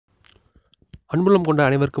அன்புள்ளம் கொண்ட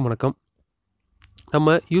அனைவருக்கும் வணக்கம்.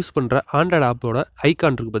 நம்ம யூஸ் பண்ணுற ஆண்ட்ராய்டு ஆப்போட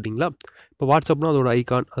ஐகான் இருக்குது பார்த்தீங்களா? இப்போ வாட்ஸ்அப்னா அதோட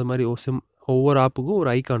ஐகான் அது மாதிரி ஒவ்வொரு ஆப்புக்கும் ஒரு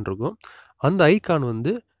ஐகான் இருக்கும். அந்த ஐகான்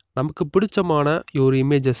வந்து நமக்கு பிடிச்சமான ஒரு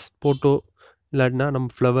இமேஜஸ், ஃபோட்டோ இல்லாட்டினா நம்ம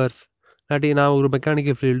ஃப்ளவர்ஸ், இல்லாட்டி நான் ஒரு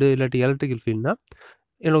மெக்கானிக்கல் ஃபீல்டு இல்லாட்டி எலக்ட்ரிக்கல் ஃபீல்டுனா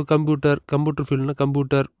என்னோட கம்ப்யூட்டர் ஃபீல்டுனா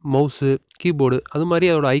கம்ப்யூட்டர், மவுஸு, கீபோர்டு அது மாதிரி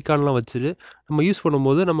அதோட ஐகான்லாம் வச்சுட்டு நம்ம யூஸ்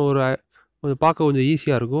பண்ணும்போது நம்ம கொஞ்சம் பார்க்க கொஞ்சம்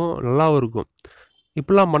ஈஸியாக இருக்கும், நல்லாவும் இருக்கும்.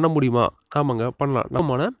 இப்படிலாம் பண்ண முடியுமா? ஆமாங்க, பண்ணலாம்.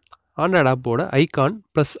 நம்மளோட ஆண்ட்ராய்டு ஆப்போட ஐகான்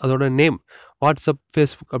ப்ளஸ் அதோட நேம், வாட்ஸ்அப்,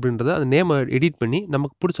 ஃபேஸ்புக் அப்படின்றத அந்த நேமை எடிட் பண்ணி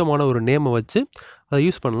நமக்கு பிடிச்சமான ஒரு நேமை வச்சு அதை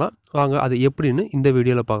யூஸ் பண்ணலாம். வாங்க அது எப்படின்னு இந்த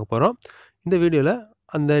வீடியோவில் பார்க்க போகிறோம். இந்த வீடியோவில்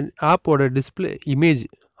அந்த ஆப்போட டிஸ்பிளே இமேஜ்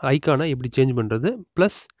ஐகானை எப்படி சேஞ்ச் பண்ணுறது,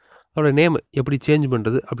 ப்ளஸ் அதோட நேம் எப்படி சேஞ்ச்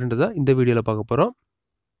பண்ணுறது அப்படின்றத இந்த வீடியோவில் பார்க்க போகிறோம்.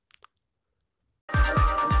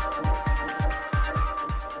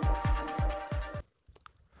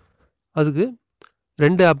 அதுக்கு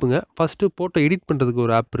 2 ஆப்புங்க. ஃபஸ்ட்டு ஃபோட்டோ எடிட் பண்ணுறதுக்கு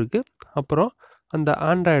ஒரு ஆப் இருக்குது. அப்புறம் அந்த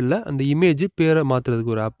ஆண்ட்ராய்டில் அந்த இமேஜ் பேரை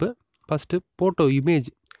மாற்றுறதுக்கு ஒரு ஆப்பு. ஃபஸ்ட்டு ஃபோட்டோ இமேஜ்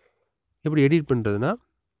எப்படி எடிட் பண்ணுறதுன்னா,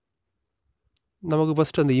 நமக்கு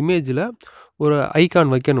ஃபஸ்ட்டு அந்த இமேஜில் ஒரு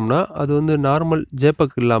ஐகான் வைக்கணும்னா அது வந்து நார்மல்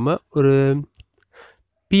ஜேபக் இல்லாமல் ஒரு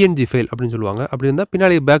PNG ஃபைல் அப்படின்னு சொல்லுவாங்க. அப்படி இருந்தால்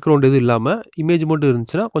பின்னாடி பேக்ரவுண்ட் எதுவும் இல்லாமல் இமேஜ் மட்டும்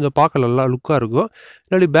இருந்துச்சுன்னா கொஞ்சம் பார்க்க நல்லா லுக்காக இருக்கும்.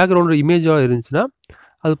 இல்லாட்டி பேக்ரவுண்டு இமேஜாக இருந்துச்சுன்னா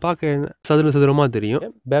அது பார்க்க சதுரமாக தெரியும்.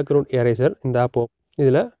 பேக்ரவுண்ட் எரேசர் இந்த ஆப்போ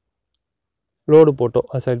இதில் லோடு ஃபோட்டோ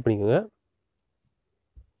அதை செலக்ட் பண்ணிக்கோங்க.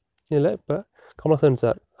 இதில் இப்போ கமல்ஹாசன்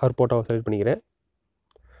சார் அவர் ஃபோட்டோவை செலக்ட் பண்ணிக்கிறேன்.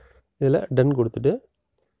 இதில் டன் கொடுத்துட்டு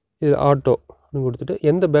இதில் ஆட்டோ கொடுத்துட்டு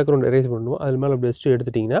எந்த பேக்ரவுண்ட் எரேஸ் பண்ணணுமோ அது மேலே அப்படி வச்சுட்டு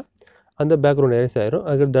எடுத்துட்டிங்கன்னா அந்த பேக்ரவுண்ட் எரேஸ் ஆயிரும்.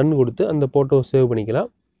 அதுக்கு டன் கொடுத்து அந்த ஃபோட்டோவை சேவ் பண்ணிக்கலாம்.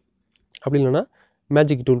 அப்படி இல்லைன்னா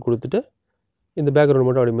மேஜிக் டூல் கொடுத்துட்டு இந்த பேக்ரவுண்ட்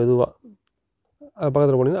மட்டும் அப்படி மெதுவாக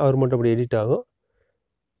பக்கத்தில் போனீங்கன்னா அவர் மட்டும் அப்படி எடிட் ஆகும்.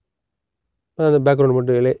 அந்த பேக்ரவுண்ட்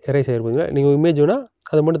மட்டும் எரேஸ் ஆகிருப்பீங்களா. நீங்கள் இமேஜ் வேணால்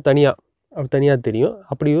அதை மட்டும் தனியாக தெரியும்.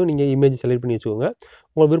 அப்படியும் நீங்கள் இமேஜ் செலக்ட் பண்ணி வச்சுக்கோங்க.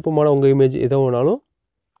 உங்களுக்கு விருப்பமான உங்கள் இமேஜ் எதோ வேணாலும்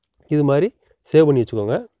இது மாதிரி சேவ் பண்ணி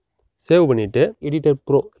வச்சுக்கோங்க. சேவ் பண்ணிவிட்டு எடிட்டர்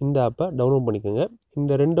ப்ரோ இந்த ஆப்பை டவுன்லோட் பண்ணிக்கோங்க.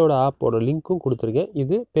 இந்த ரெண்டோட ஆப்போட லிங்க்கும் கொடுத்துருக்கேன்.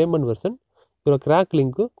 இது பேமெண்ட் வெர்ஷன், இதோட கிராக்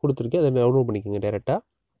லிங்க்கும் கொடுத்துருக்கேன். அதை டவுன்லோட் பண்ணிக்கோங்க. டேரெக்டாக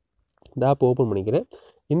இந்த ஆப்பை ஓப்பன் பண்ணிக்கிறேன்.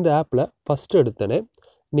 இந்த ஆப்பில் ஃபஸ்ட்டு எடுத்தோன்னே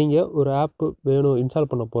நீங்கள் ஒரு ஆப்பு வேணும்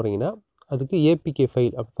இன்ஸ்டால் பண்ண போகிறீங்கன்னா அதுக்கு APK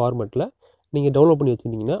ஃபைல் ஃபார்மேட்டில் நீங்கள் டவுன்லோட் பண்ணி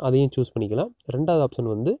வச்சுருந்தீங்கன்னா அதையும் சூஸ் பண்ணிக்கலாம். ரெண்டாவது ஆப்ஷன்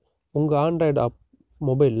வந்து உங்கள் ஆண்ட்ராய்டு ஆப்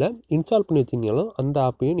மொபைலில் இன்ஸ்டால் பண்ணி வச்சுருந்தீங்களும் அந்த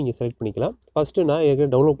ஆப்பையும் நீங்கள் செலக்ட் பண்ணிக்கலாம். ஃபஸ்ட்டு நான் ஏற்கனவே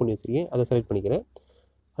டவுன்லோட் பண்ணி வச்சுருக்கேன், அதை செலக்ட் பண்ணிக்கிறேன்.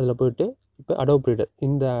 அதில் போய்ட்டு இப்போ அடோப் ரீடர்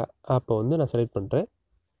இந்த ஆப்பை வந்து நான் செலக்ட் பண்ணுறேன்.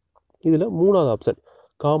 இதில் 3வது ஆப்ஷன்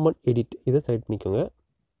காமன் எடிட் இதை செலக்ட் பண்ணிக்கோங்க.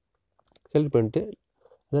 செலக்ட் பண்ணிட்டு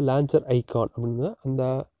அதை லான்ச்சர் ஐகான் அப்படின்னு அந்த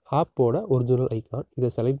ஆப்போட ஒரிஜினல் ஐகான் இதை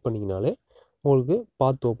செலக்ட் பண்ணிங்கனாலே உங்களுக்கு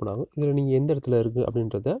பார்த்து ஓப்பன் ஆகும். இதில் நீங்கள் எந்த இடத்துல இருக்குது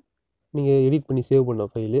அப்படின்றத நீங்கள் எடிட் பண்ணி சேவ் பண்ண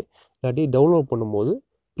ஃபைலு இல்லாட்டி டவுன்லோட் பண்ணும்போது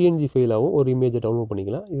PNG ஃபைலாகவும் ஒரு இமேஜை டவுன்லோட்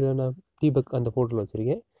பண்ணிக்கலாம். இதில் நான் டீபக் அந்த ஃபோட்டோவில்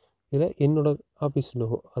வச்சுருக்கேன். இதில் என்னோடய ஆஃபீஸ்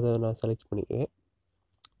லோகோ அதை நான் செலக்ட் பண்ணிக்கிறேன்.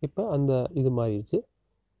 இப்போ அந்த இது மாறிடுச்சு.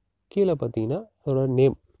 கீழே பார்த்தீங்கன்னா அதோட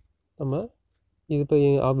நேம் இது இப்போ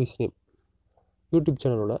என் ஆஃபீஸ் நேம் யூடியூப்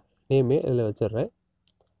சேனலோட நேமே இதில் வச்சிடுறேன்.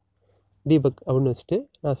 டீபக் அப்படின்னு வச்சுட்டு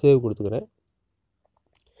நான் சேவ் கொடுத்துக்கிறேன்.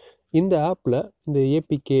 இந்த ஆப்பில் இந்த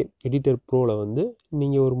APK எடிட்டர் ப்ரோவில் வந்து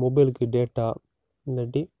நீங்கள் ஒரு மொபைலுக்கு டேட்டா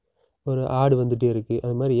இல்லாட்டி ஒரு ஆடு வந்துகிட்டே இருக்குது,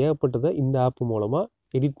 அது மாதிரி ஏகப்பட்டதை இந்த ஆப் மூலமாக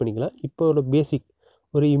எடிட் பண்ணிக்கலாம். இப்போ ஒரு பேசிக்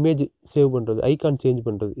ஒரு இமேஜ் சேவ் பண்ணுறது, ஐகான் சேஞ்ச்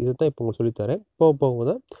பண்ணுறது, இதை தான் இப்போ உங்களுக்கு சொல்லித்தரேன். போக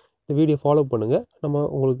தான் இந்த வீடியோ ஃபாலோ பண்ணுங்கள். நம்ம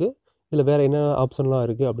உங்களுக்கு இதில் வேறு என்னென்ன ஆப்ஷன்லாம்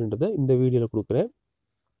இருக்குது அப்படின்றத இந்த வீடியோவில் கொடுக்குறேன்.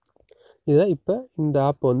 இதில் இப்போ இந்த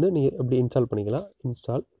ஆப்பை வந்து நீங்கள் எப்படி இன்ஸ்டால் பண்ணிக்கலாம்.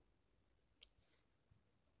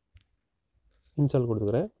 இன்ஸ்டால்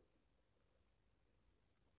கொடுத்துக்கிறேன்.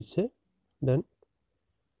 டன்.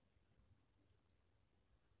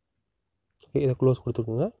 ஓகே, இதை க்ளோஸ்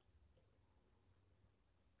கொடுத்துருக்குங்க.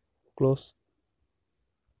 க்ளோஸ்.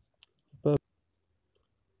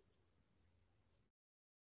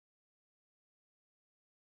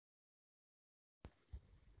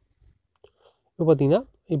 இப்போ பார்த்தீங்கன்னா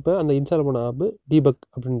இப்போ அந்த இன்ஸ்டால் பண்ண ஆப்பு டீபக்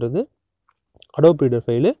அப்படின்றது அடோப் ரீடர்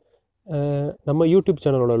ஃபைலு. நம்ம யூடியூப்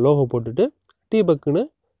சேனலோட லோகோ போட்டுட்டு டீபக்குன்னு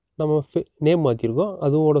நம்ம நேம் மாற்றிருக்கோம்,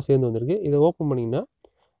 அதுவோட சேர்ந்து வந்திருக்கு. இதை ஓப்பன் பண்ணிங்கன்னா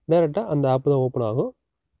டேரெக்டாக அந்த ஆப்பு தான் ஓப்பன் ஆகும்.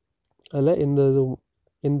 அதில்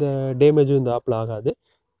எந்த டேமேஜும் இந்த ஆப்பில் ஆகாது.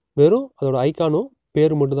 வெறும் அதோட ஐகானும்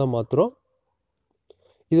பேர் மட்டும் தான் மாற்றுறோம்.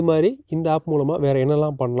 இது மாதிரி இந்த ஆப் மூலமாக வேறு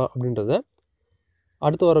என்னெல்லாம் பண்ணலாம் அப்படின்றத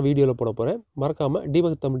அடுத்து வர வீடியோவில் போட போகிறேன். மறக்காமல்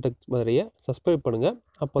டீபக் தமிழ் டெக் மாதிரியை சப்ஸ்கிரைப் பண்ணுங்கள்.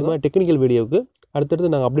 அப்போ தான் டெக்னிக்கல் வீடியோவுக்கு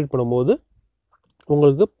அடுத்தடுத்து நாங்கள் அப்டேட் பண்ணும்போது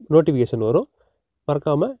உங்களுக்கு நோட்டிஃபிகேஷன் வரும்.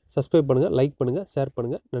 மறக்காமல் சப்ஸ்கிரைப் பண்ணுங்கள், லைக் பண்ணுங்கள், ஷேர்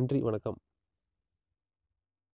பண்ணுங்கள். நன்றி, வணக்கம்.